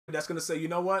that's gonna say, you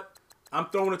know what? I'm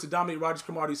throwing it to Dominique Rodgers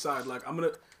Cromartie's side. Like I'm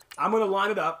gonna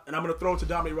line it up and I'm gonna throw it to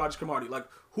Dominique Rodgers Cromartie. Like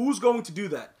who's going to do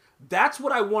that? That's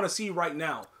what I want to see right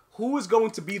now. Who is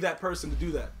going to be that person to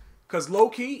do that? Because low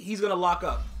key, he's gonna lock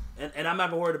up, and I'm not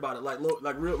even worried about it. Like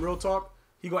real talk,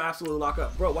 he gonna absolutely lock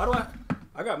up, bro. Why do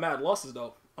I got mad losses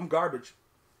though? I'm garbage.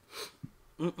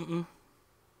 No,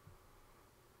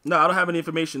 I don't have any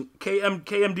information.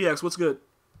 KMDX, what's good?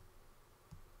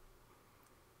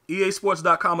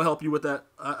 EASports.com will help you with that.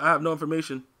 I have no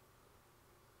information.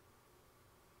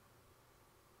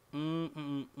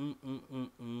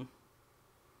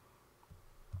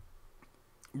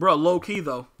 Bro, low key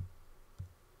though.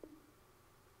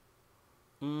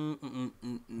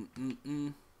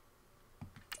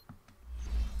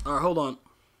 All right, hold on.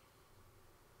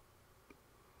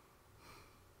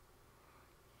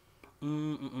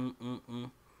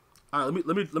 All right,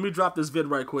 let me drop this vid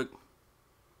right quick.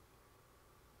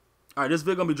 All right, this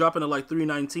vid gonna be dropping at like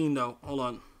 3:19 though. Hold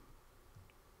on.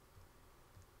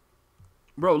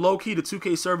 Bro, low key the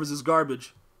 2K service is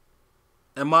garbage.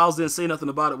 And Miles didn't say nothing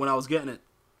about it when I was getting it.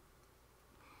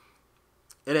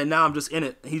 And then now I'm just in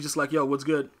it. And he's just like, yo, what's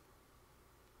good?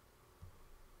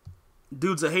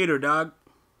 Dude's a hater, dog.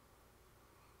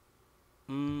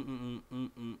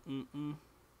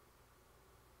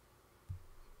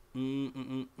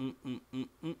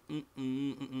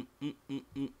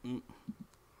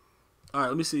 Alright,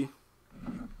 let me see.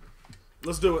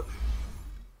 Let's do it.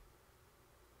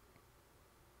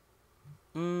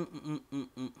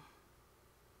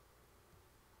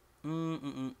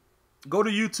 Go to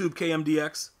YouTube,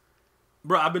 KMDX.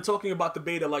 Bro, I've been talking about the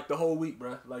beta like the whole week,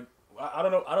 bro. Like I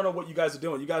don't know what you guys are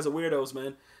doing. You guys are weirdos,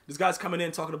 man. This guy's coming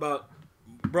in talking about,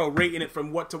 bro, rating it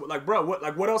from what to like, bro,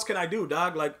 what else can I do,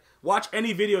 dog? Like watch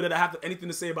any video that I have anything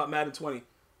to say about Madden 20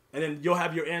 and then you'll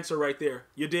have your answer right there.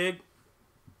 You dig?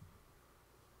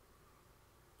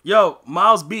 Yo,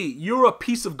 Miles B, you're a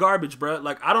piece of garbage, bro.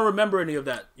 Like, I don't remember any of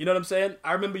that. You know what I'm saying?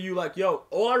 I remember you like, yo,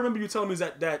 all I remember you telling me is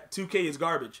that 2K is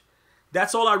garbage.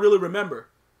 That's all I really remember.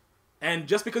 And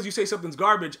just because you say something's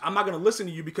garbage, I'm not going to listen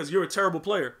to you because you're a terrible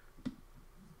player.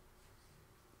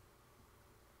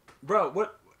 Bro,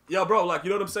 what? Yo, bro, like,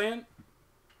 you know what I'm saying?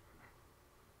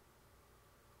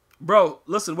 Bro,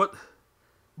 listen, what?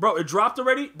 Bro, it dropped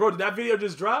already? Bro, did that video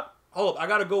just drop? Hold up, I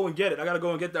got to go and get it. I got to go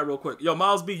and get that real quick. Yo,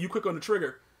 Miles B, you quick on the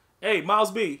trigger. Hey, Miles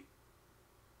B.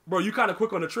 Bro, you kind of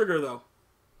quick on the trigger, though.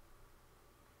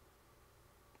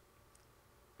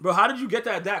 Bro, how did you get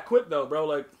that quick, though, bro?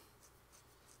 Like,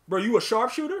 bro, you a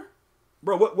sharpshooter?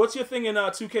 Bro, what's your thing in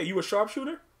 2K? You a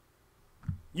sharpshooter?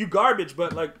 You garbage,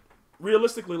 but, like,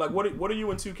 realistically, like, what are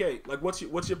you in 2K? Like, what's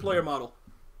your player model?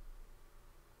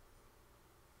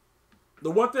 The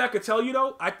one thing I could tell you,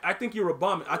 though, I think you're a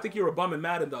bum. I think you're a bum in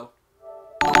Madden, though.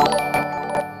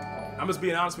 I'm just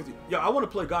being honest with you. Yo, I want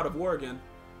to play God of War again.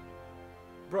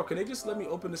 Bro, can they just let me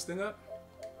open this thing up?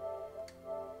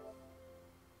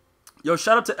 Yo,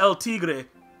 shout out to El Tigre.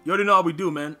 You already know how we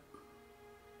do, man.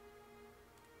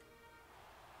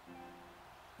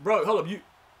 Bro, hold up.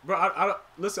 Bro,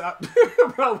 listen.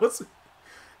 Bro, what's...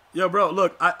 Yo, bro,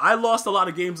 look. I lost a lot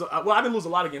of games. Well, I didn't lose a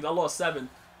lot of games. I lost 7.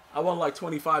 I won like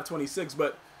 25, 26.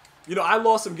 But, you know, I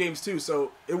lost some games too.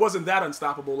 So it wasn't that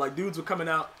unstoppable. Like, dudes were coming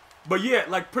out. But yeah,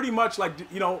 like pretty much like,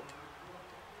 you know,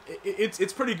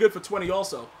 it's pretty good for 20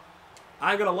 also.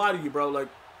 I ain't gonna lie to you, bro. Like,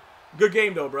 good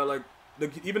game though, bro. Like,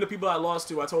 even the people I lost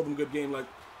to, I told them good game. Like,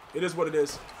 it is what it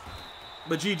is.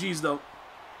 But GG's though.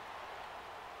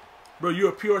 Bro, you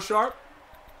a pure sharp?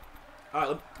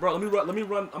 All right, bro. Let me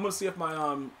run. I'm gonna see if my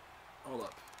hold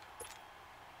up.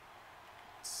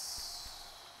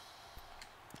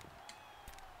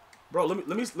 Bro,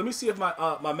 let me see if my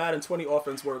my Madden 20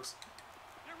 offense works.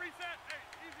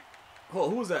 Oh,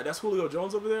 who is that? That's Julio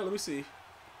Jones over there? Let me see.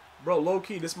 Bro,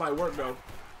 low-key, this might work, though.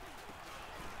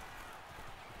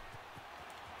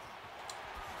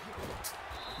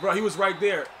 Bro, he was right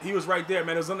there. He was right there,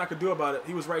 man. There's nothing I could do about it.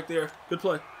 He was right there. Good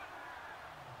play.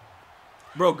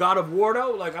 Bro, God of War,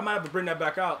 though? Like, I might have to bring that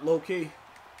back out, low-key.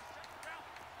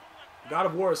 God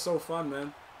of War is so fun,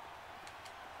 man.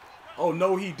 Oh,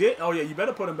 no, he did. Oh, yeah, you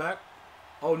better put him back.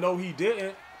 Oh, no, he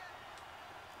didn't.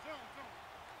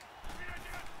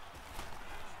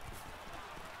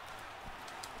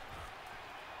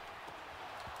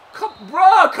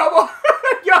 Bro, come on.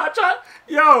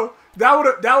 Yo, that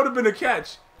would have been a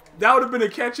catch. That would have been a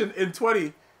catch in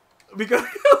 20. Because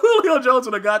Julio Jones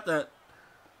would have got that.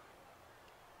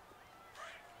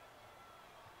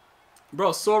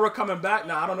 Bro, Sora coming back?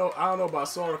 Nah, I don't know about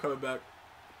Sora coming back.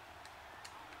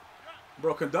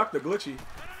 Bro, conductor glitchy.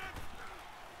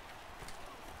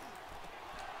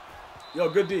 Yo,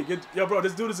 good D. Good. Yo, bro,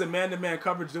 this dude is in man-to-man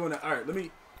coverage doing that. All right, let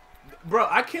me... Bro,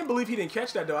 I can't believe he didn't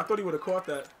catch that, though. I thought he would have caught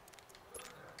that.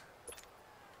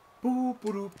 Boop,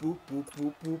 boop, boop, boop,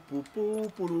 boop, boop, boop,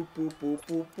 boop, boop, boop, boop,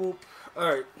 boop, boop. All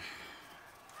right.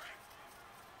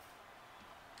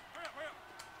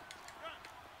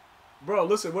 Bro,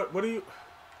 listen, what do you...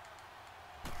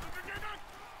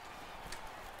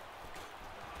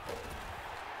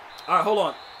 All right, hold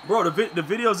on. Bro, the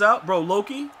video's out. Bro,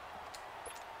 Loki.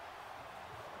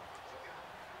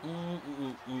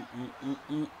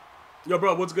 Yo,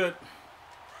 bro, what's good?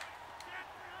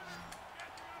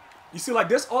 You see, like,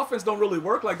 this offense don't really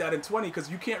work like that in 20 because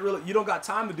you can't really... You don't got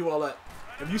time to do all that.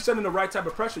 If you send in the right type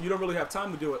of pressure, you don't really have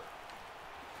time to do it.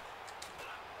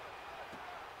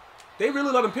 They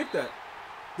really let him pick that.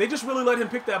 They just really let him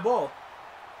pick that ball.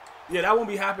 Yeah, that won't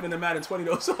be happening in Madden 20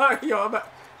 though. Sorry,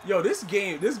 yo, this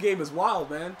game is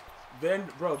wild, man. Van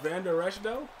der Esch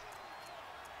though.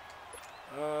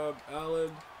 Alad,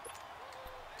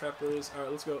 Peppers. All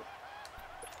right, let's go.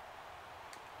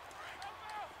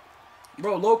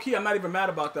 Bro, low key, I'm not even mad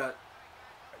about that.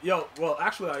 Yo, well,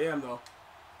 actually, I am though.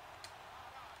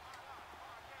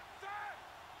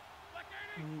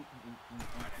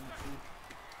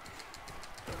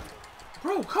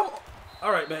 Bro, come on.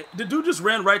 All right, man. The dude just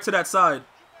ran right to that side.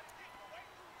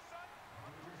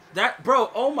 That, bro,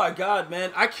 oh my God,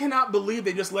 man. I cannot believe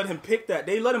they just let him pick that.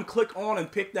 They let him click on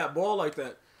and pick that ball like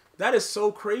that. That is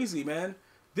so crazy, man.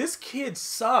 This kid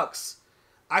sucks.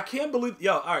 I can't believe.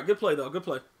 Yo, all right, good play, though. Good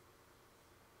play.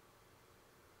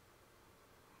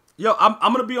 Yo, I'm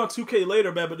going to be on 2K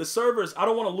later, man, but the servers, I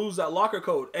don't want to lose that locker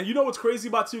code. And you know what's crazy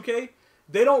about 2K?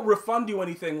 They don't refund you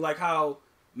anything like how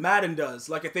Madden does.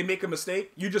 Like, if they make a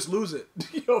mistake, you just lose it.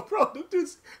 Yo, bro, them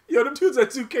dudes at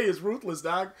 2K is ruthless,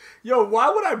 dog. Yo, why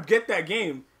would I get that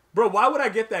game? Bro, why would I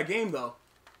get that game, though?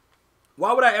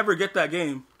 Why would I ever get that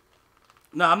game?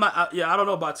 Nah, I'm not. Yeah, I don't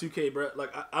know about 2K, bro.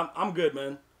 Like, I'm good,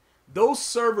 man. Those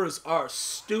servers are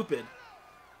stupid.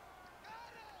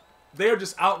 They are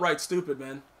just outright stupid,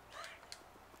 man.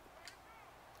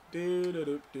 Go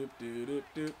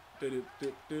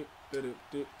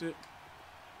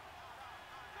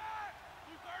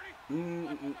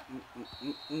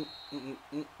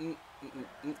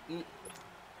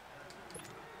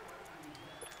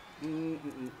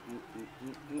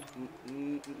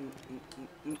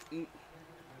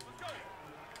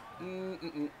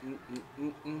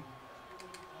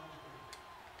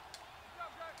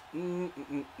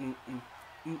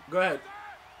ahead.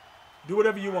 Do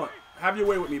whatever you want. Have your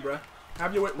way with me, bruh.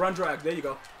 Have your way. Run drag. There you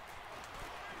go.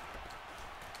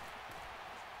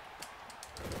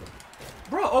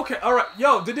 Bro, okay, all right.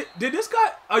 Yo, did this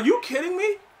guy... Are you kidding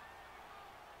me?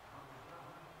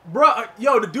 Bro,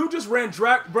 yo, the dude just ran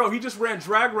drag... Bro, he just ran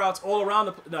drag routes all around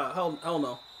the... Nah, hell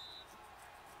no.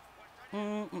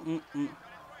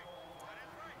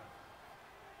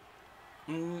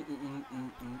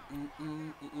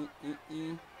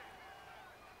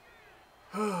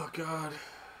 Oh, God.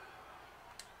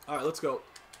 All right, let's go.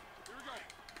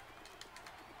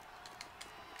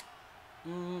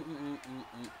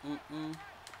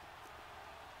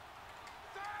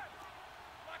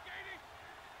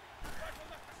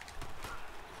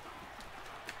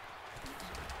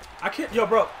 I can't, yo,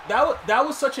 bro. That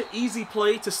was such an easy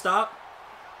play to stop,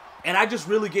 and I just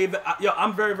really gave that. Yo,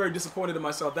 I'm very, very disappointed in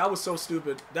myself. That was so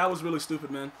stupid. That was really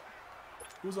stupid, man.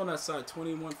 Who's on that side?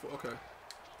 21. Okay,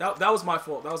 that was my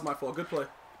fault. That was my fault. Good play.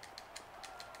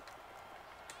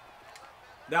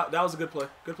 That was a good play.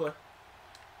 Good play.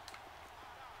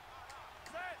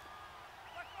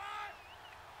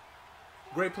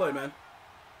 Great play, man.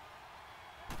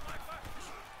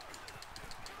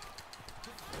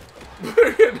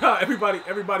 No,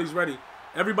 everybody's ready.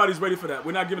 Everybody's ready for that.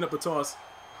 We're not giving up the toss.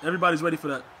 Everybody's ready for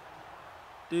that.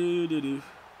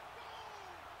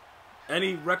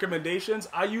 Any recommendations?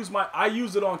 I used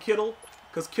it on Kittle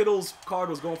because Kittle's card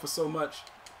was going for so much.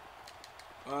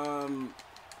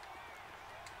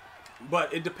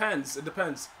 But it depends. It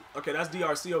depends. Okay, that's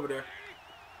DRC over there.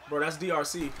 Bro, that's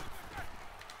DRC.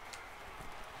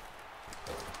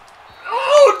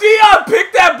 Oh, Deion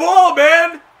picked that ball,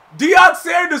 man. Deion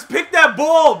Sanders picked that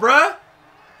ball, bruh.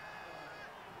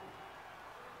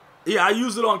 Yeah, I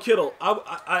used it on Kittle.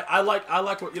 I like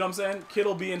what, you know what I'm saying?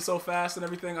 Kittle being so fast and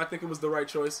everything, I think it was the right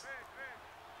choice.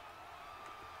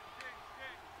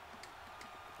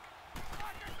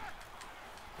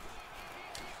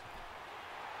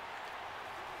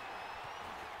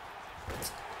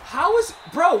 How is...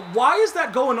 Bro, why is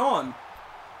that going on?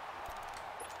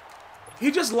 He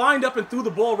just lined up and threw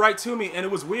the ball right to me, and it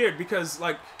was weird because,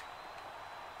 like...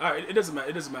 Alright, it doesn't matter.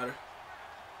 It doesn't matter.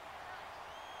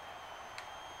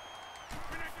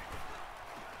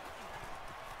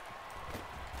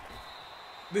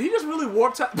 Did he just really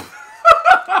warp tackle?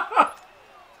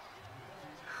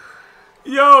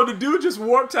 Yo, the dude just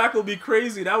warp tackled me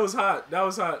crazy. That was hot. That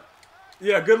was hot.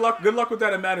 Yeah, good luck with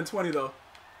that in Madden 20 though.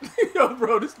 Yo,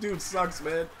 bro, this dude sucks,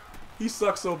 man. He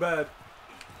sucks so bad.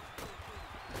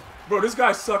 Bro, this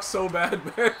guy sucks so bad,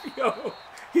 man. Yo,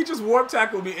 he just warp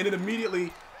tackled me and it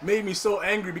immediately made me so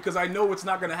angry because I know it's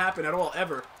not gonna happen at all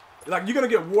ever. Like, you're gonna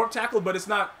get warp tackled, but it's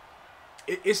not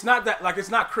that, like,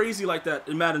 it's not crazy like that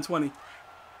in Madden 20.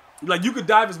 Like, you could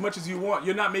dive as much as you want.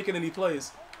 You're not making any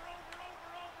plays.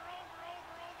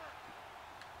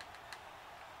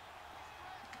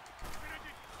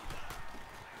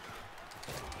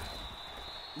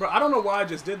 Bro, I don't know why I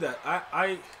just did that.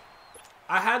 I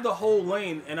had the whole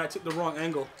lane and I took the wrong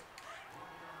angle.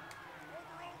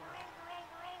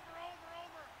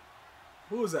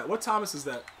 Who is that? What Thomas is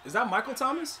that? Is that Michael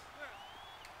Thomas?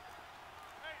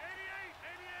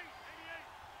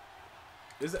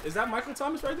 Is that Michael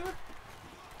Thomas right there?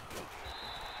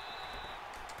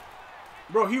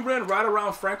 Bro, he ran right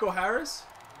around Franco Harris.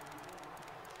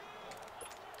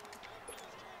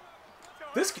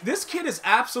 This kid is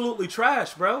absolutely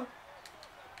trash, bro.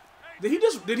 Did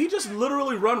he just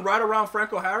literally run right around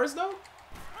Franco Harris though?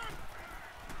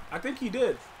 I think he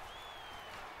did.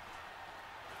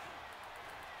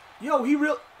 Yo,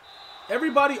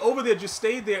 everybody over there just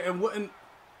stayed there and wouldn't.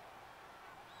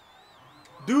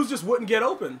 Dudes just wouldn't get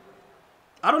open.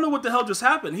 I don't know what the hell just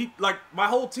happened. My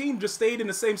whole team just stayed in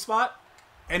the same spot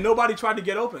and nobody tried to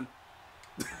get open.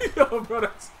 Yo, bro,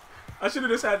 I should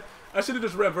have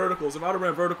just ran verticals. If I'd have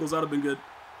ran verticals, I'd have been good.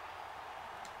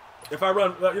 If I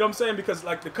run, you know what I'm saying? Because,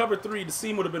 like, the cover 3, the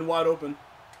seam would have been wide open.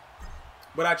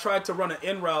 But I tried to run an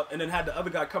in route and then had the other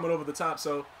guy coming over the top.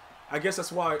 So I guess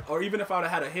that's why. Or even if I would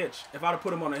have had a hitch, if I'd have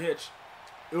put him on a hitch,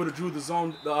 it would have drew the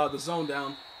zone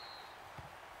down.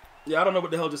 Yeah, I don't know what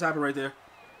the hell just happened right there.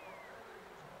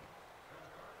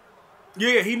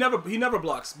 Yeah, he never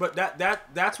blocks, but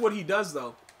that's what he does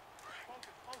though.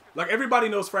 Like, everybody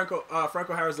knows Franco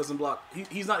Harris doesn't block.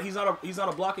 He's not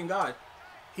a blocking guy.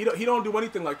 He don't do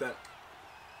anything like that.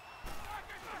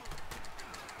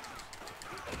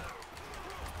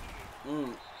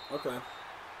 Okay.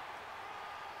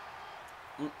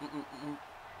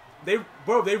 They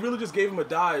really just gave him a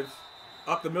dive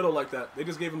up the middle like that. They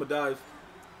just gave him a dive.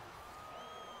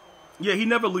 Yeah, he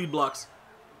never lead blocks.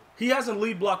 He hasn't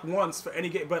lead blocked once for any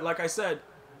game. But like I said,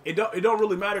 it don't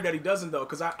really matter that he doesn't though,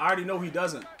 because I already know he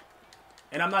doesn't,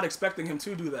 and I'm not expecting him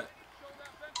to do that.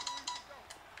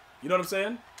 You know what I'm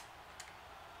saying?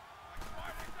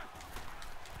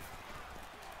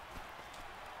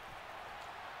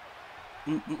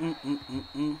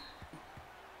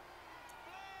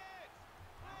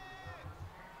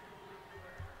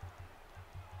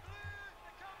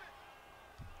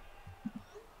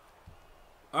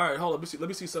 All right, hold on. Let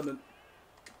me see something.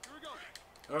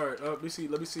 All right, let me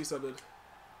see something.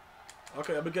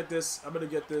 Okay, I'm gonna get this.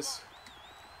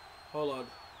 Hold on,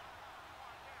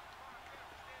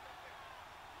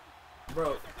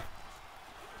 bro.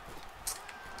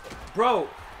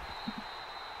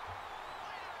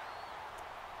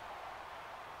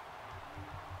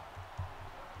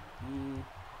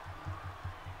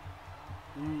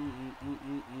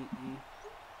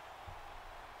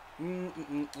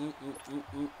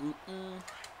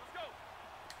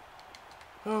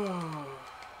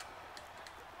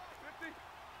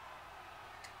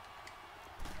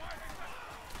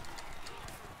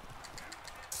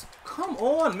 Come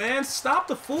on, man. Stop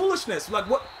the foolishness. Like,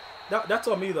 what? That's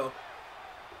on me, though.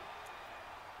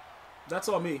 That's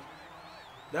on me.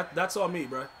 That's on me,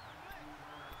 bro.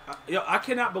 Yo, I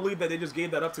cannot believe that they just gave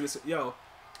that up to this. Yo.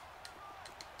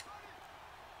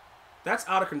 That's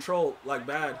out of control, like,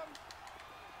 bad.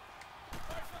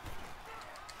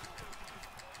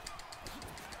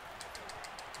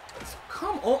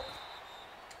 Come on.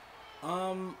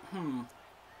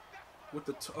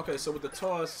 Okay, so with the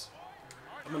toss,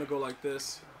 I'm gonna go like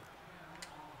this,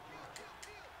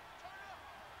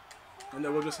 and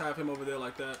then we'll just have him over there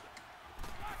like that.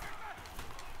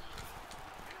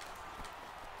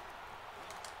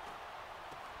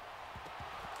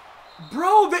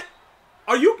 Bro,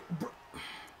 are you?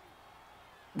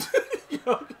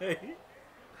 Okay.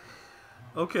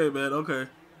 Okay, man. Okay.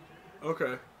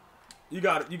 Okay. You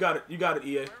got it. You got it. You got it,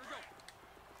 EA.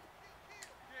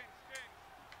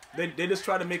 They just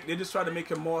try to make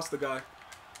him Moss the guy.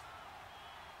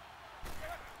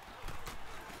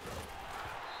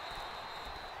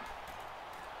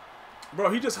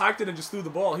 Bro, he just hiked it and just threw the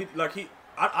ball.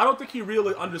 I don't think he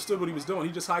really understood what he was doing.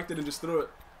 He just hiked it and just threw it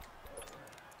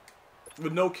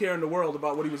with no care in the world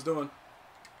about what he was doing.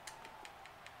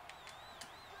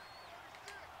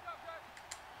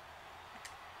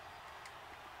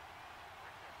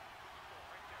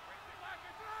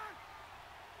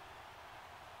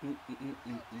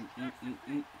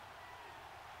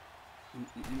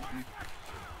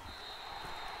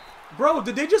 Bro,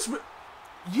 did they just...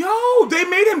 Yo, they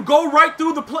made him go right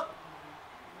through the play.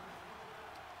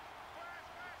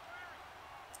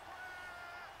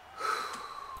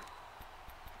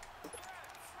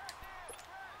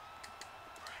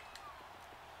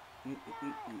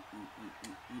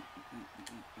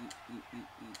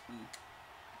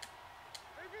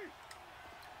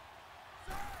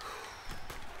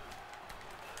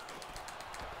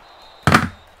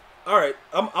 All right,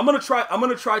 I'm gonna try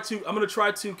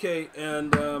 2K,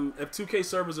 and if 2K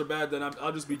servers are bad, then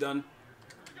I'll just be done.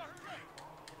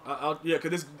 Yeah,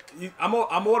 cause I'm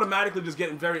automatically just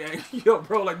getting very angry. Yo,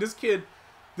 bro, like this kid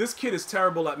is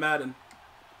terrible at Madden.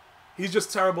 He's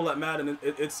just terrible at Madden.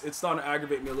 It's starting to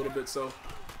aggravate me a little bit. So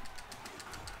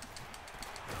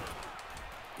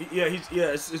yeah,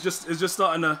 it's just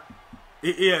starting to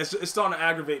it's starting to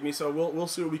aggravate me. So we'll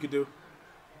see what we could do.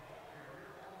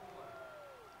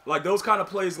 Like those kind of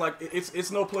plays, like it's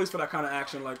no place for that kind of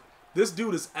action. Like this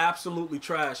dude is absolutely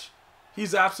trash.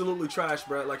 He's absolutely trash,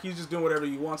 bro. Like he's just doing whatever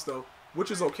he wants though,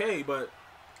 which is okay, but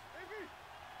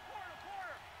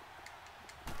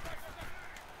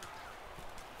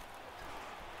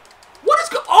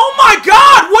oh my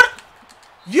god, what?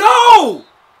 Yo!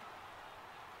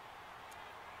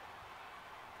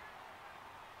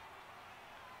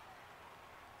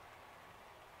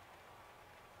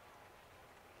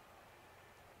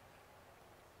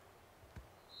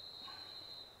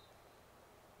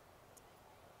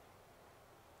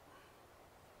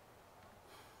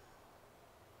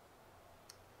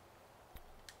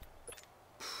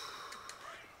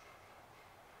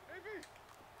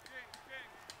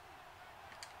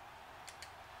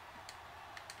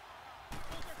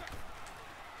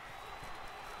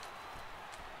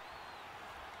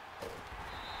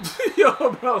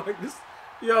 Yo, bro, like this.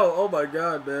 Yo, oh my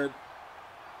god, man.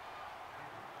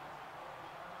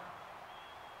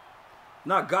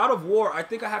 Nah, God of War, I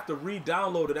think I have to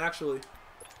re-download it, actually.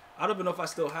 I don't even know if I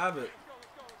still have it.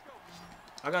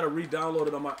 I gotta re-download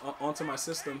it on my onto my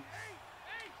system.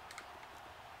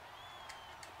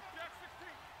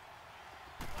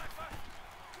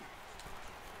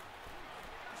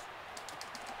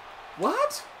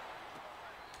 What?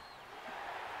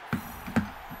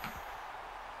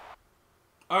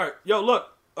 All right, yo, look.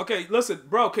 Okay, listen,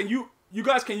 bro. Can you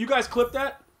guys clip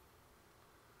that?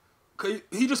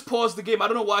 He just paused the game. I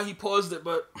don't know why he paused it,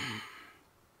 but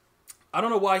I don't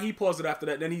know why he paused it after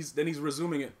that. Then he's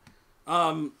resuming it.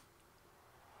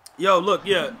 Yo, look,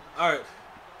 yeah. All right.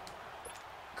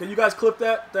 Can you guys clip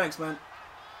that? Thanks, man.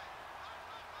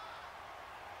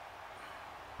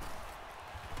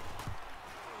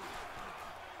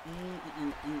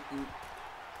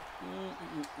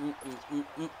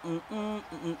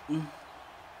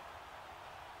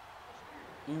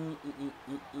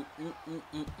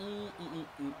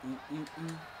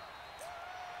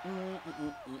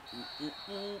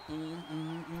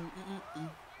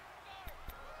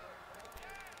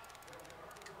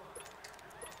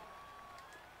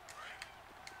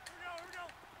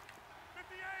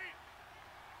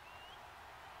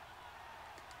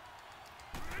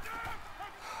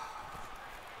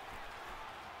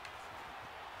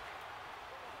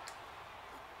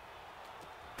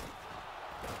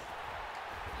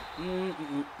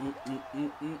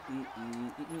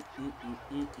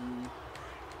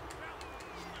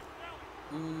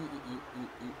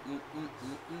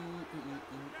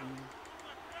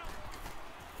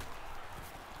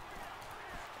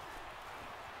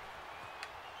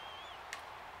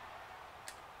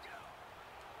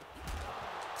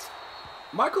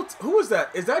 Michael, who is that?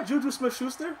 Is that Juju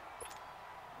Smith-Schuster?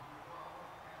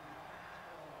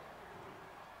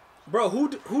 Bro, who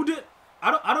did?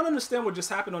 I don't understand what just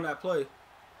happened on that play.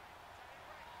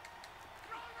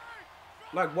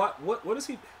 Like what is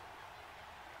he?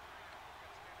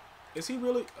 Is he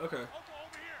really okay?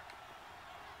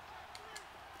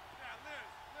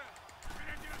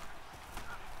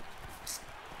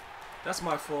 That's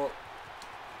my fault.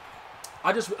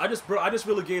 I just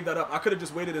really gave that up. I could have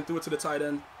just waited and threw it to the tight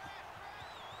end.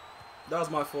 That was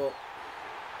my fault.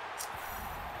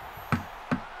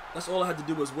 That's all I had to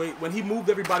do was wait. When he moved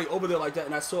everybody over there like that,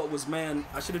 and I saw it was man,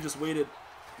 I should have just waited.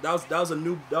 That was a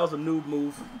noob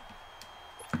move.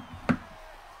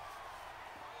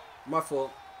 My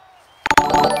fault.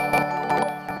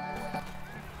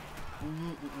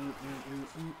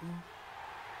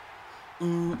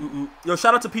 Yo,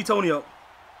 shout out to Petonio.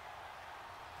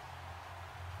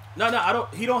 No, I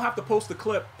don't. He don't have to post the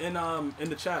clip in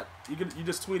the chat. You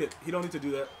just tweet it. He don't need to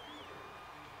do that.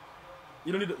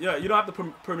 You don't need to. Yeah, you don't have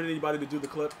to permit anybody to do the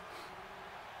clip.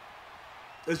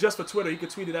 It's just for Twitter. You can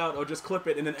tweet it out or just clip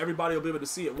it, and then everybody will be able to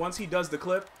see it. Once he does the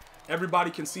clip,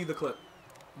 everybody can see the clip.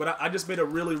 But I just made a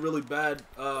really, really bad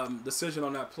decision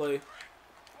on that play.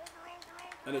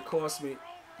 And it cost me.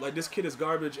 Like, this kid is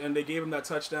garbage, and they gave him that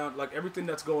touchdown. Like, everything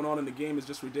that's going on in the game is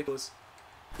just ridiculous.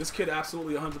 This kid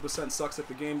absolutely 100% sucks at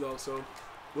the game, though, so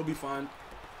we'll be fine.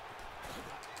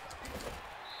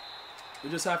 We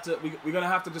just have to, we're going to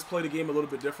have to just play the game a little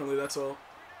bit differently, that's all.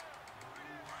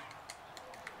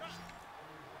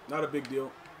 Not a big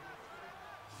deal.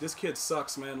 This kid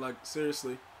sucks, man, like,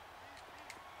 seriously.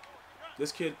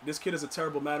 This kid is a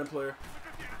terrible Madden player.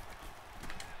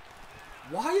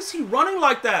 Why is he running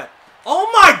like that?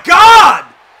 Oh my God!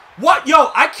 What?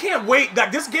 Yo, I can't wait.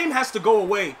 That this game has to go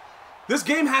away. This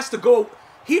game has to go.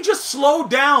 He just slowed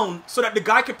down so that the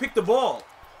guy can pick the ball.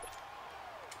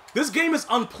 This game is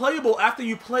unplayable after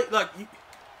you play. Like,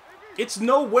 it's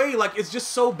no way. Like, it's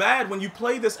just so bad when you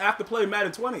play this after playing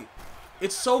Madden 20.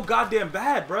 It's so goddamn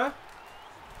bad, bruh.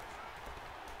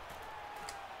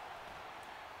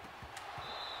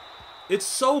 It's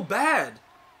so bad.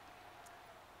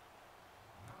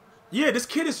 Yeah, this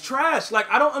kid is trash. Like,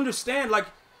 I don't understand. Like,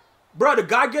 bro, the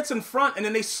guy gets in front and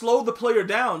then they slow the player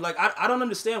down. Like, I don't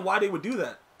understand why they would do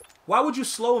that. Why would you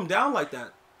slow him down like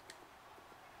that?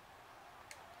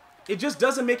 It just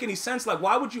doesn't make any sense. Like,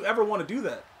 why would you ever want to do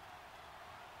that?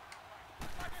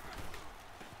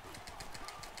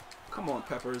 Come on,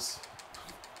 Peppers.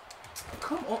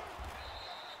 Come on.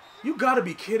 You gotta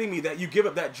be kidding me that you give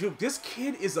up that juke. This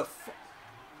kid is a...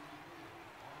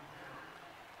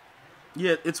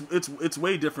 Yeah, it's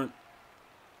way different.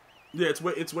 Yeah,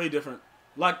 it's way different.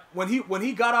 Like, when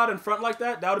he got out in front like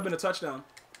that, that would have been a touchdown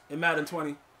in Madden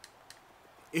 20.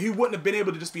 He wouldn't have been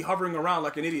able to just be hovering around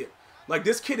like an idiot. Like,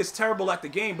 this kid is terrible at the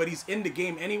game, but he's in the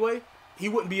game anyway. He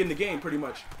wouldn't be in the game, pretty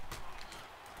much.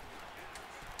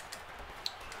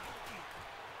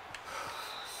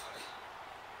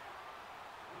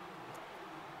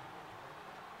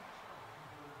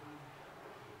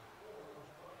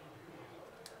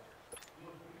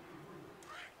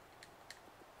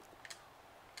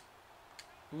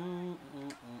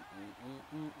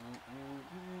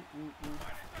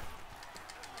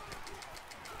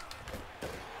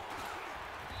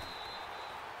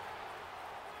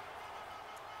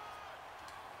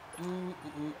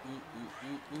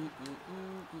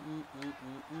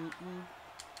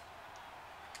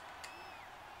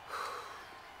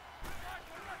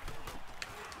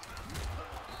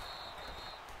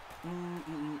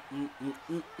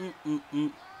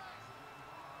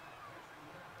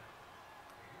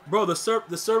 Bro, the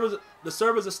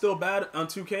servers are still bad on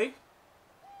 2K.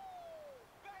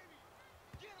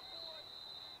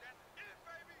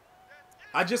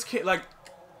 I just can't, like,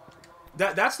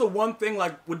 that's the one thing,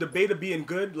 like, with the beta being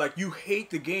good, like, you hate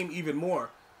the game even more.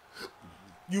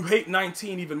 You hate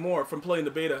 19 even more from playing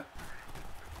the beta.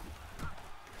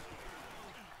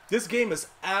 This game is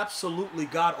absolutely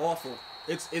god awful.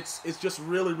 It's just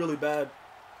really, really bad.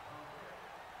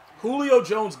 Julio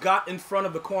Jones got in front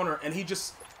of the corner and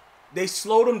they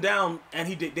slowed him down and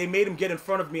they made him get in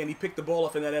front of me and he picked the ball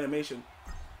off in that animation.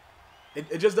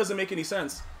 It just doesn't make any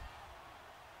sense.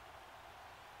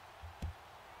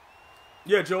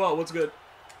 Yeah, Joel, what's good?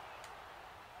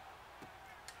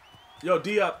 Yo,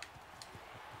 D up.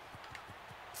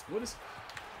 What is...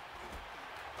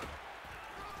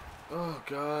 Oh,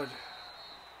 God.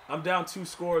 I'm down 2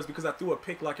 scores because I threw a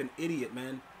pick like an idiot,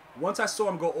 man. Once I saw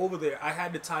him go over there, I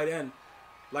had the tight end.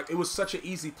 Like, it was such an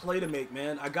easy play to make,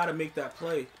 man. I got to make that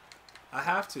play. I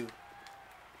have to.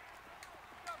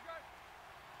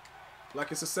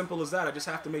 Like, it's as simple as that. I just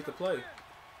have to make the play.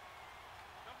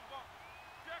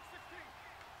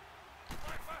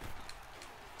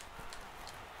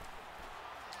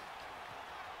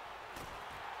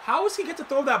 How does he get to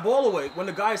throw that ball away when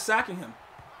the guy is sacking him?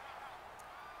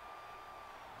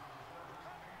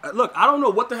 Look, I don't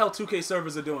know what the hell 2K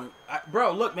servers are doing.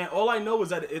 Bro, look, man, all I know is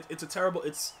that it's a terrible...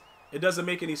 It doesn't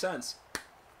make any sense.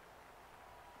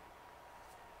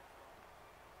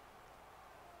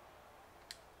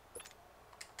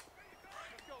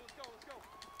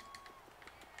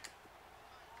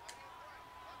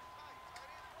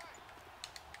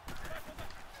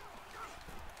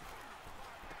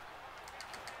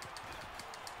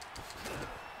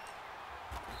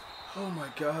 Oh my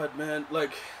God, man,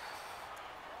 like...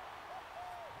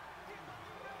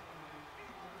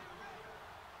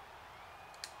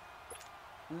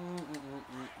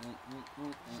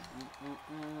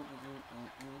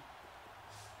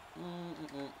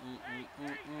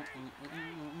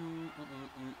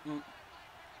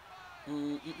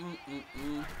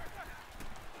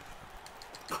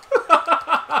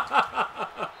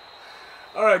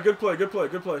 All right, good play, good play,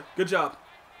 good play. Good job.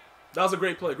 That was a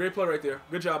great play. Great play right there.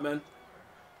 Good job, man.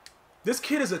 This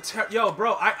kid is a yo,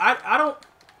 bro. I don't.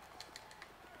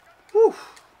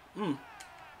 Whew.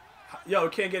 Yo,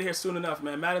 it can't get here soon enough,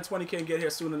 man. Madden 20 can't get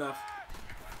here soon enough.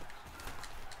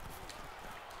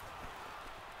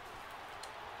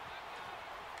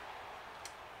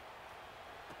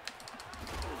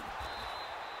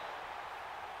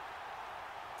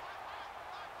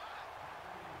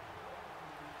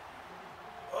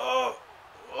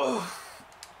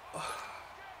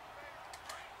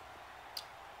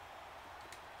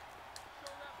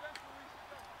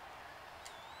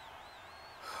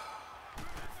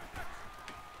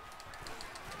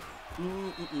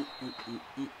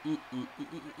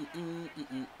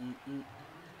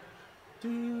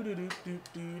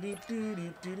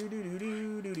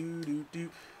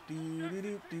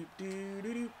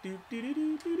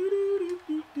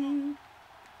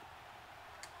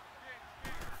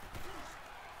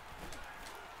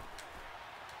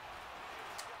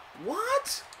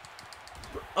 What?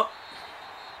 Oh.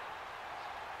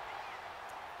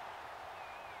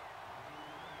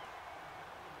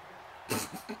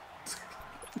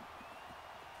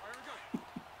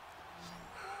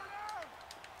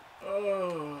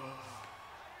 Oh.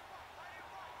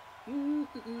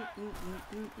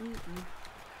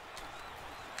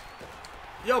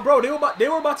 Yo, bro, they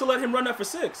were about to let him run that for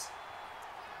 6.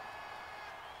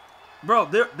 Bro,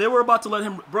 they were about to let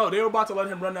him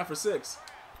run that for 6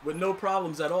 with no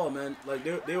problems at all, man. Like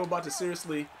they were about to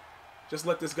seriously just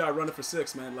let this guy run it for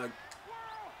 6, man. Like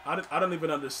I don't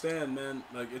even understand, man.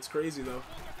 Like it's crazy though.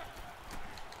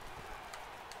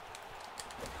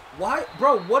 Why,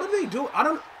 bro? What do they do? I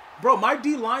don't. Bro, my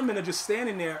D linemen are just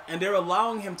standing there, and they're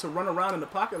allowing him to run around in the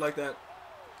pocket like that.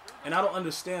 And I don't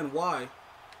understand why.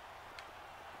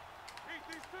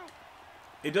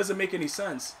 It doesn't make any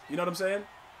sense. You know what I'm saying?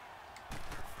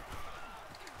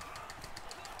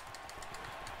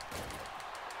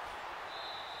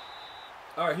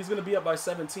 All right, he's going to be up by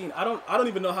 17. I don't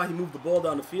even know how he moved the ball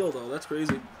down the field, though. That's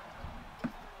crazy.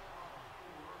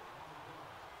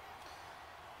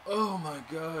 Oh, my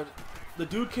God. The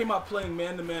dude came out playing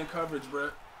man-to-man coverage,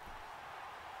 bro.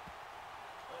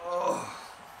 Oh.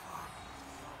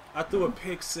 I threw a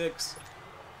pick 6.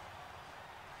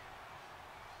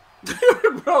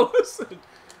 Bro, listen.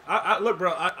 Look,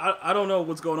 bro, I don't know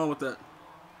what's going on with that.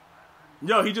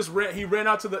 Yo, he ran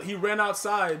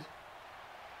outside.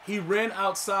 He ran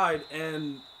outside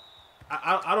and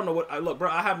I don't know what look, bro,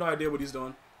 I have no idea what he's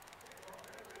doing.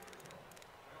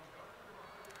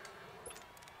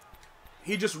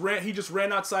 He just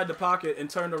ran outside the pocket and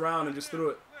turned around and just threw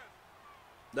it.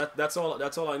 That's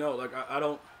all I know. Like I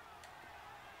don't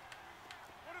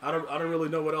really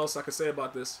know what else I could say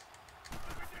about this.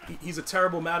 He's a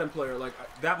terrible Madden player. Like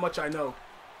that much I know.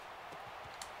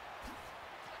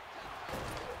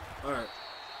 All right.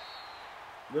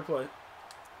 Good play.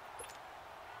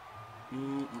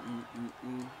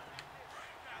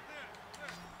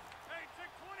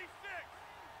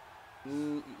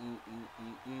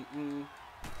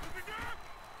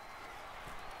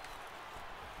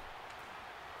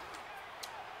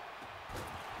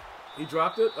 He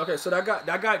dropped it? Okay, so that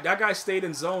guy stayed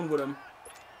in zone with him.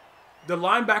 The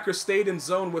linebacker stayed in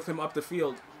zone with him up the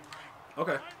field.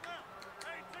 Okay.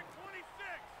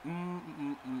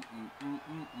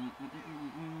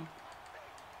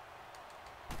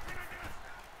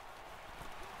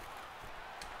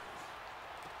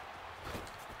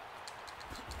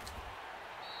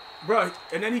 Bro,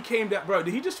 and then he came down. Bro,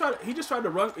 did he just try to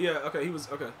run? Yeah, okay, he was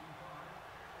okay.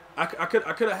 I could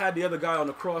have had the other guy on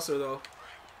the crosser though.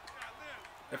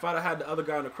 If I'd have had the other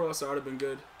guy on the crosser, I'd have been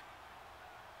good.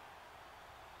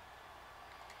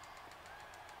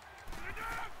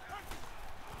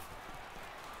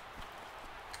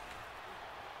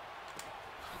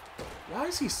 Why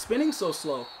is he spinning so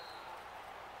slow?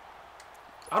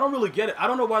 I don't really get it. I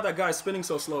don't know why that guy's spinning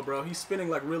so slow, bro. He's spinning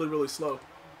like really, really slow.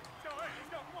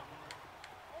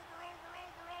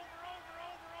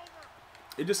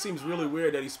 It just seems really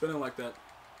weird that he's spinning like that.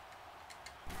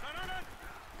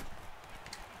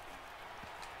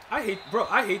 I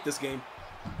hate this game.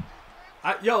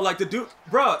 Yo, like the dude,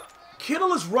 bro,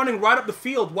 Kittle is running right up the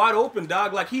field wide open,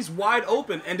 dog. Like he's wide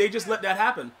open and they just let that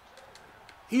happen.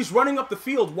 He's running up the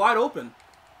field wide open.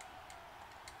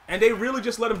 And they really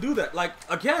just let him do that. Like,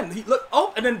 again, he look,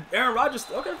 oh, and then Aaron Rodgers,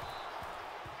 okay.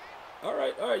 All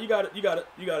right, you got it.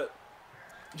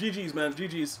 GG's, man,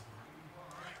 GG's.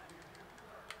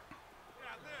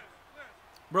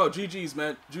 Bro, GG's,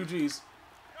 man, GG's.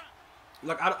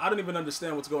 Like, I don't even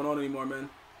understand what's going on anymore, man.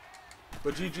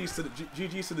 But GG's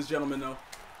to this gentleman, though.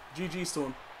 GG's to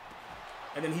him.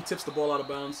 And then he tips the ball out of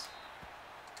bounds.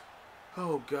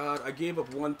 Oh, God. I gave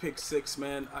up 1 pick 6,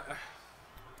 man.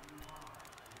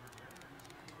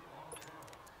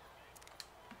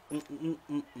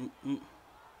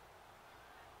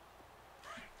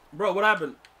 Bro, what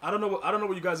happened? I don't know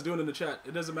what you guys are doing in the chat.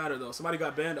 It doesn't matter, though. Somebody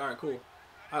got banned? All right, cool.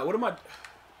 All right, what am I...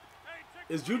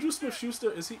 Is Juju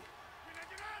Smith-Schuster... Is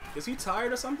he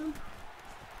tired or something?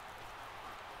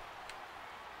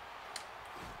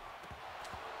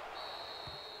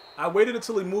 I waited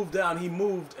until he moved down. He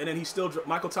moved, and then he still...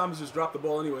 Michael Thomas just dropped the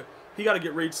ball anyway. He got to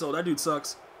get rage sold. That dude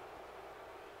sucks.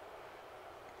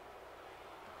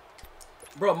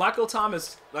 Bro, Michael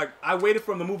Thomas... Like, I waited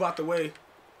for him to move out the way.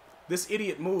 This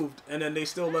idiot moved, and then they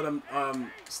still let him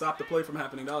stop the play from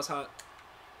happening. That was hot.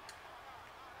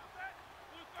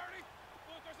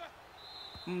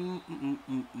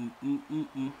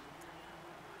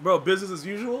 Bro, business as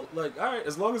usual? Like, all right,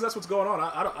 as long as that's what's going on.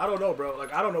 I don't know, bro.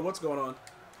 Like, I don't know what's going on.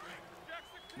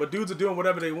 But dudes are doing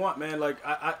whatever they want, man. Like,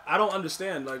 I don't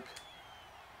understand. Like,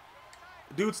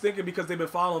 dudes thinking because they've been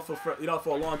following for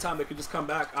a long time, they could just come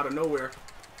back out of nowhere.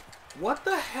 What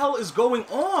the hell is going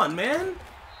on, man?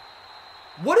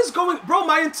 What is going... Bro,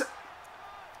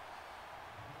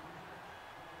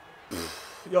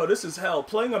 Yo, this is hell.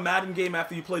 Playing a Madden game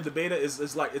after you played the beta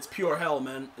is like... It's pure hell,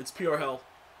 man. It's pure hell.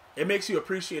 It makes you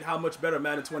appreciate how much better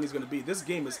Madden 20 is going to be. This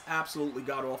game is absolutely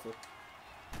god-awful.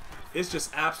 It's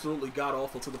just absolutely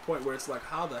god-awful to the point where it's like,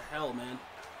 how the hell, man?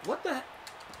 What the heck?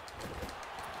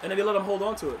 And then they let him hold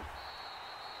on to it.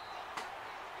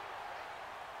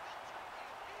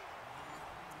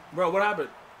 Bro, what happened?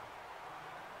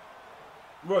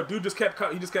 Bro, dude just kept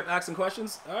asking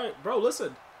questions. All right, bro,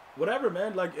 listen, whatever,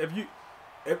 man. Like, if you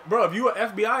an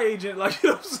FBI agent, like, you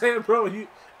know what I'm saying, bro,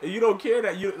 you don't care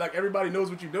that like everybody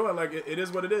knows what you're doing. Like, it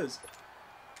is what it is.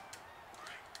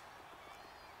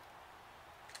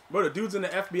 Bro, the dude's in the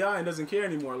FBI and doesn't care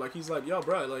anymore. Like, he's like, yo,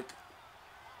 bro, like,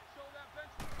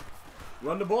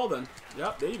 run the ball then.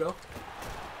 Yep, there you go.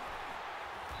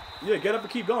 Yeah, get up and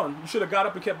keep going. You should have got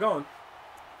up and kept going.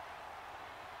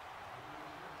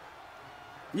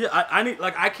 Yeah,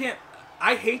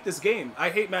 I hate this game. I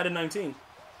hate Madden 19.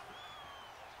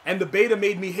 And the beta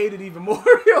made me hate it even more.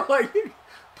 You know, like,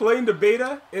 playing the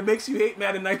beta, it makes you hate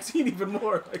Madden 19 even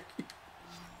more. Like,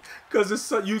 because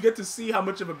it's you get to see how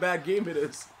much of a bad game it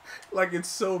is. Like, it's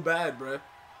so bad, bruh.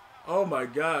 Oh my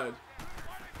god.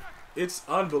 It's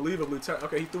unbelievably terrible.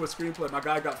 Okay, he threw a screenplay. My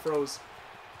guy got froze.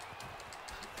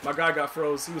 My guy got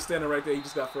froze. He was standing right there. He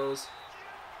just got froze.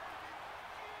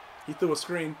 He threw a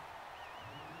screen.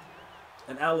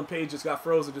 And Alan Page just got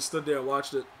frozen, just stood there and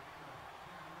watched it.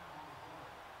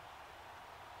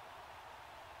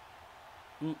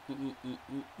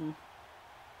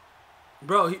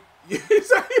 Bro, he's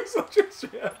such a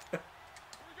shit.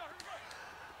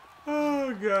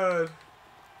 Oh god.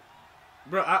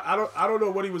 Bro, I don't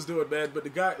know what he was doing, man, but the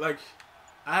guy, like,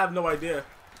 I have no idea.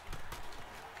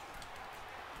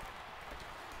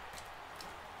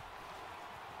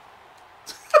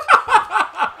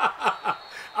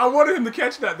 I wanted him to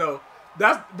catch that, though.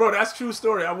 That's true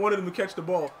story. I wanted him to catch the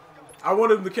ball. I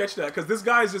wanted him to catch that because this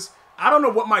guy is just... I don't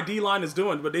know what my D-line is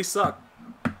doing, but they suck.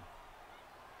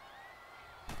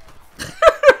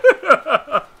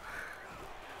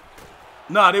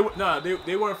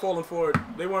 They weren't falling forward.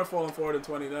 They weren't falling forward in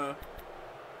 20, no.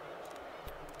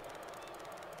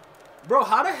 Bro,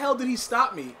 how the hell did he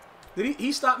stop me? Did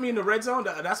he stop me in the red zone?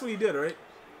 That's what he did, right?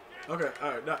 Okay,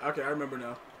 all right. Okay, I remember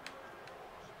now.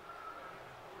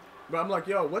 But I'm like,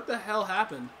 yo, what the hell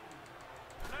happened?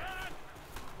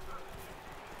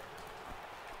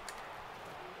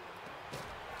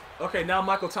 Okay, now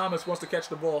Michael Thomas wants to catch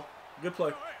the ball. Good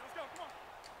play.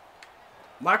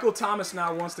 Michael Thomas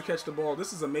now wants to catch the ball.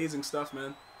 This is amazing stuff,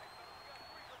 man.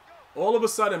 All of a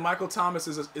sudden, Michael Thomas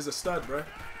is a stud, bro.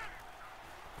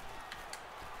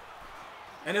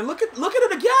 And then look at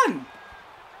it again.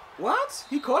 What?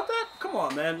 He caught that? Come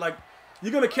on, man. Like,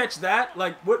 you're gonna catch that?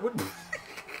 Like, what?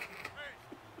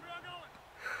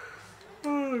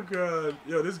 Oh god,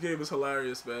 yo, this game is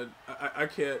hilarious, man. I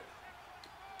can't.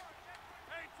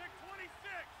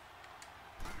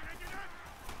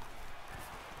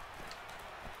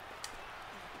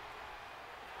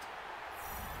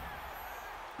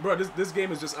 Bro, this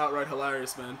game is just outright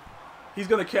hilarious, man. He's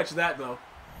gonna catch that though.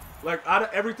 Like, out of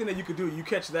everything that you could do, you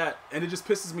catch that, and it just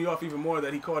pisses me off even more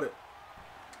that he caught it.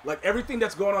 Like, everything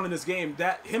that's going on in this game,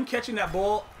 that him catching that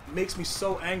ball makes me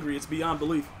so angry. It's beyond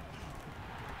belief.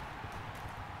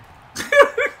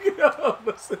 Yo,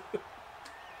 listen.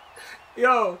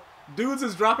 Yo, dudes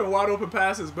is dropping wide open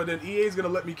passes, but then EA's gonna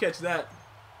let me catch that.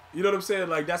 You know what I'm saying?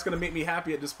 Like, that's gonna make me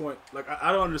happy at this point. Like,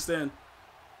 I don't understand.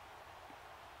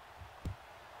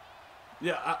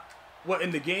 Yeah, what,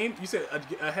 in the game? You said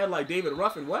a head like David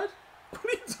Ruffin. What?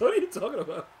 What are you talking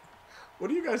about? What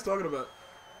are you guys talking about?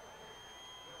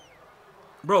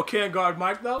 Bro, can't guard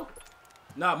Mike, though?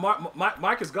 Nah,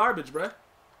 Mike is garbage, bruh.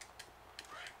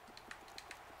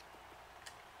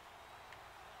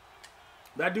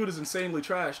 That dude is insanely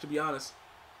trash, to be honest.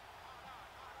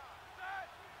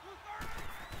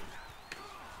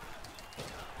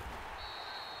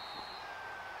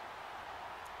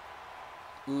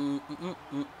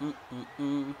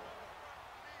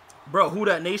 Bro, who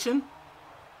that nation?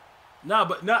 Nah,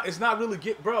 but nah, it's not really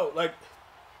bro, like,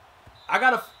 I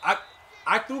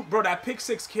threw, bro, that pick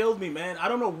six killed me, man. I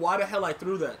don't know why the hell I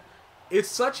threw that. It's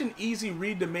such an easy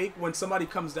read to make when somebody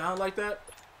comes down like that.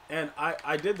 And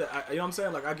I did that. You know what I'm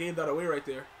saying? Like, I gave that away right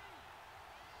there.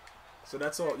 So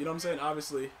that's all. You know what I'm saying?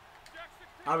 Obviously,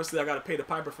 I got to pay the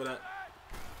piper for that.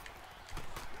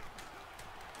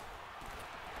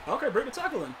 Okay, break the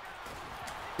tackle in.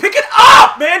 Pick it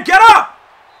up, man. Get up.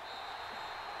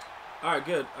 All right,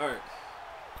 good. All right.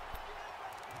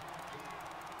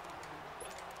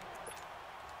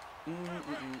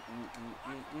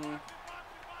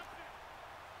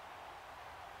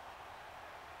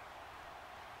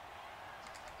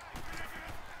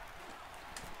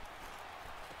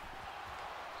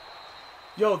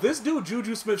 Yo, this dude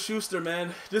Juju Smith-Schuster,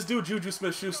 man. This dude Juju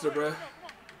Smith-Schuster, bruh.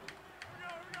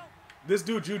 This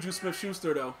dude Juju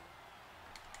Smith-Schuster, though.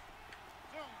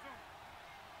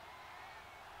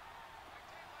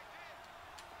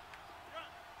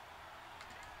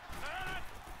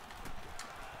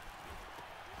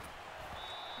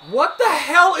 What the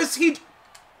hell is he...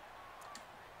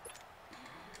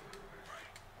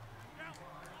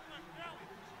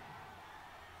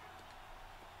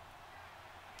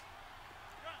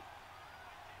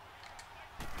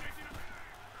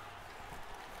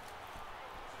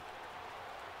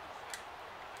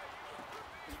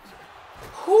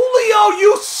 Julio,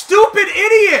 you stupid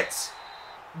idiot!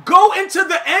 Go into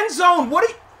the end zone. What are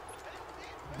you...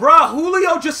 Bruh,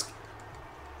 Julio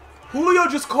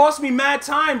just cost me mad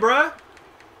time, bruh.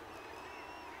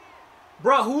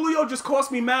 Bruh, Julio just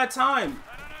cost me mad time.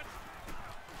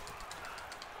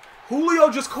 Julio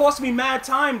just cost me mad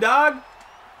time, dog.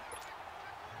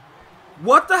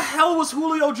 What the hell was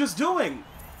Julio just doing?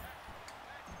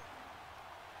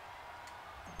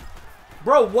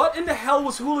 Bro, what in the hell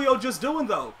was Julio just doing,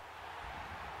 though?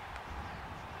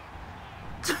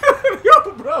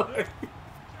 Yo, bro.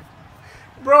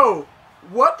 Bro,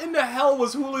 what in the hell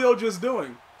was Julio just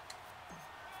doing?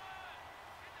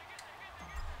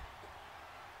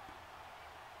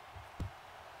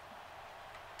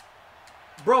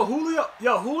 Bro,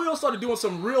 Julio started doing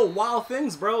some real wild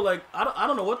things, bro. Like, I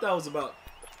don't know what that was about.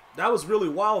 That was really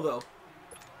wild, though.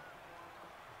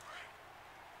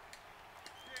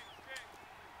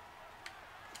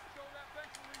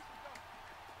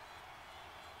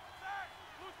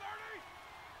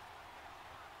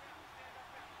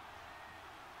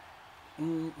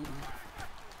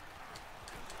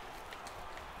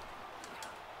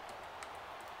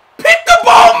 Pick the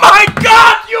ball, my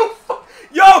God,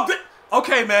 yo,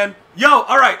 okay, man, yo,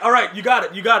 all right, you got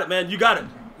it, man, you got it,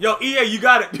 yo, EA, you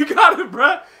got it,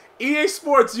 bruh, EA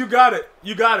Sports, you got it,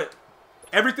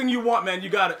 everything you want, man, you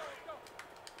got it,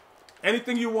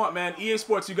 anything you want, man, EA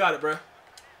Sports, you got it, bruh,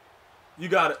 you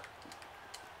got it.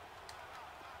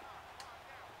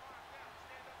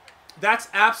 That's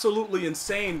absolutely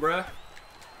insane, bruh.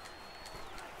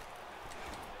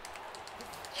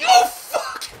 You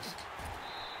fucking...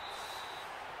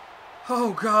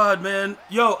 Oh, God, man.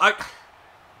 Yo,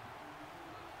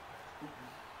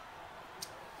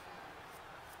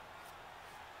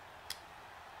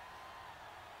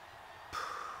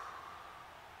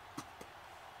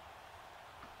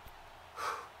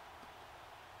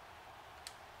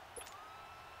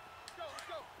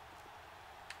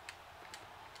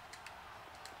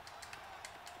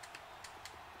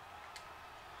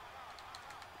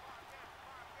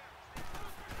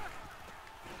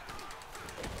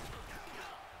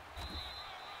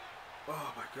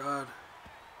 Oh my God.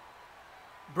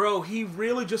 Bro, he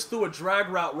really just threw a drag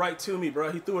route right to me,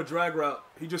 bro. He threw a drag route.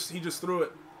 He just threw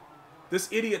it. This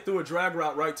idiot threw a drag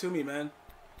route right to me, man.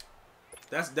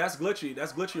 That's glitchy.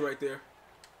 That's glitchy right there.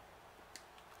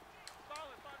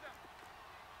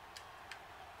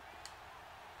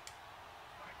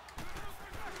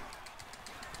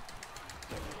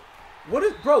 What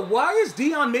is, bro, why is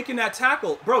Dion making that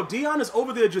tackle? Bro, Dion is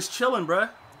over there just chilling, bro.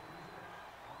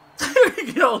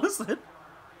 Yo, listen.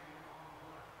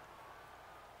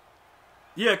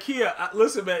 Yeah, Kia,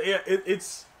 listen, man. Yeah,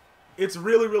 it's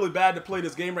really, really bad to play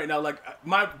this game right now. Like,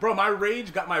 my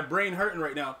rage got my brain hurting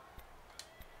right now.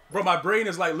 Bro, my brain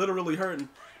is like literally hurting.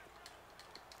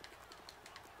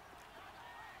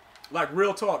 Like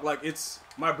real talk. Like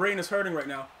my brain is hurting right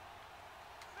now.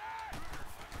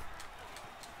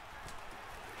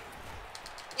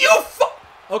 You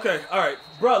Okay, all right,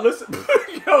 bro. Listen,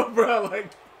 yo, bro.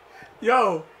 Like,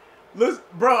 yo, listen,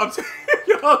 bro. I'm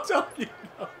telling you,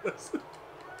 yo, listen.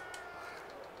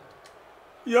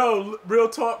 Yo, real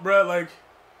talk, bro. Like,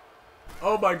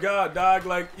 oh my god, dog.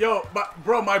 Like, yo,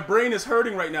 bro, my brain is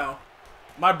hurting right now.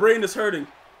 My brain is hurting.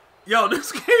 Yo,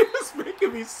 this game is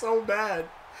making me so mad.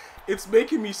 It's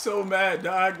making me so mad,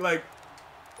 dog. Like,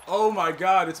 oh my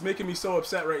god, it's making me so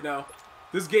upset right now.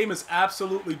 This game is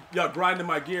absolutely, grinding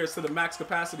my gears to the max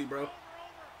capacity, bro.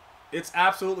 It's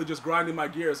absolutely just grinding my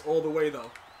gears all the way, though.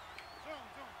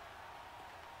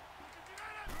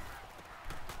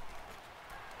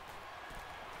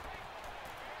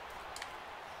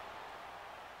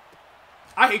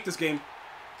 I hate this game.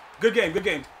 Good game, good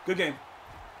game, good game.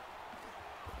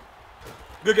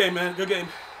 Good game, man. Good game.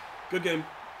 Good game.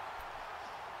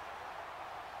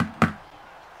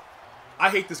 I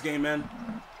hate this game, man.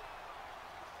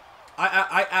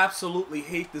 I absolutely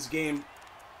hate this game.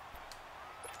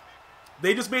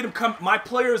 They just made him come. My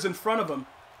player is in front of him,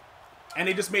 and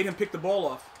they just made him pick the ball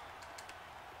off.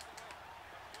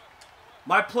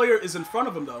 My player is in front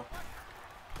of him, though.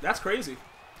 That's crazy.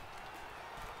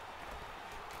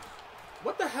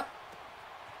 What the hell?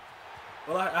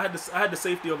 Well, I had the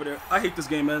safety over there. I hate this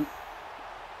game, man.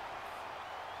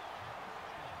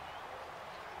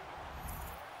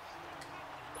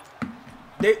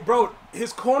 Bro,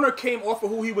 his corner came off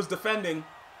of who he was defending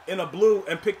in a blue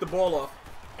and picked the ball off.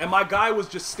 And my guy was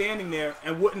just standing there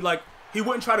and he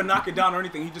wouldn't try to knock it down or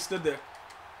anything. He just stood there.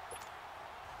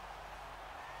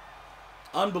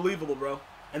 Unbelievable, bro.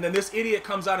 And then this idiot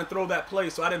comes out and throw that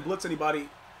play, so I didn't blitz anybody.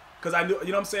 Because I knew, you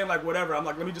know what I'm saying? Like, whatever. I'm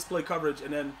like, let me just play coverage.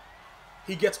 And then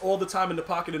he gets all the time in the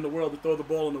pocket in the world to throw the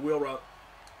ball in the wheel route.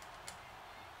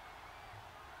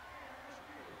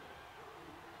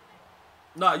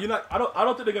 Nah, you're not. I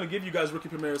don't think they're gonna give you guys rookie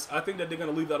premieres. I think that they're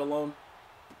gonna leave that alone.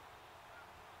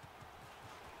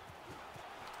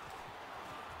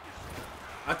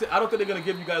 I don't think they're gonna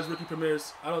give you guys rookie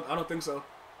premieres. I don't think so.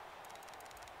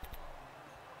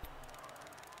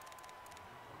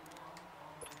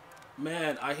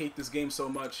 Man, I hate this game so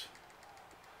much.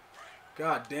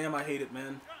 God damn, I hate it,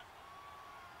 man.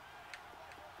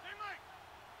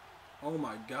 Oh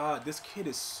my god, this kid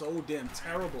is so damn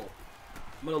terrible.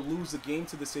 I'm gonna lose the game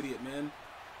to this idiot, man.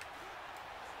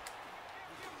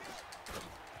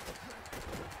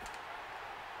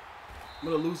 I'm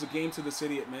gonna lose the game to this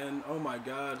idiot, man. Oh my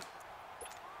god.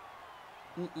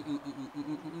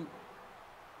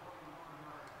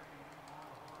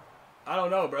 I don't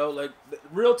know, bro. Like,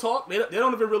 real talk, they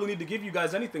don't even really need to give you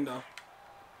guys anything, though.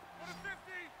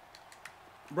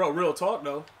 Bro, real talk,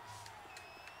 though.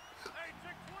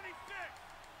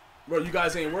 Bro, you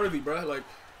guys ain't worthy, bro. Like...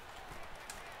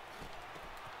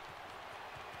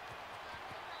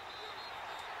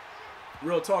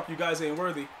 Real talk, you guys ain't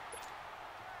worthy.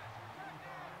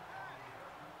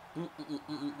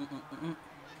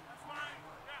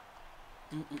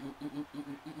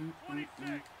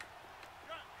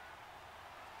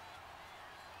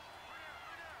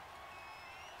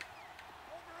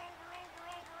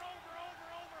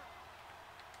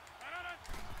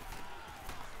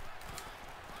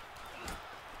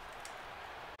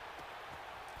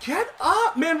 Get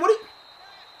up, man. What are you...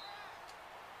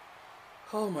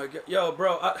 Oh my god. Yo,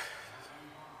 bro.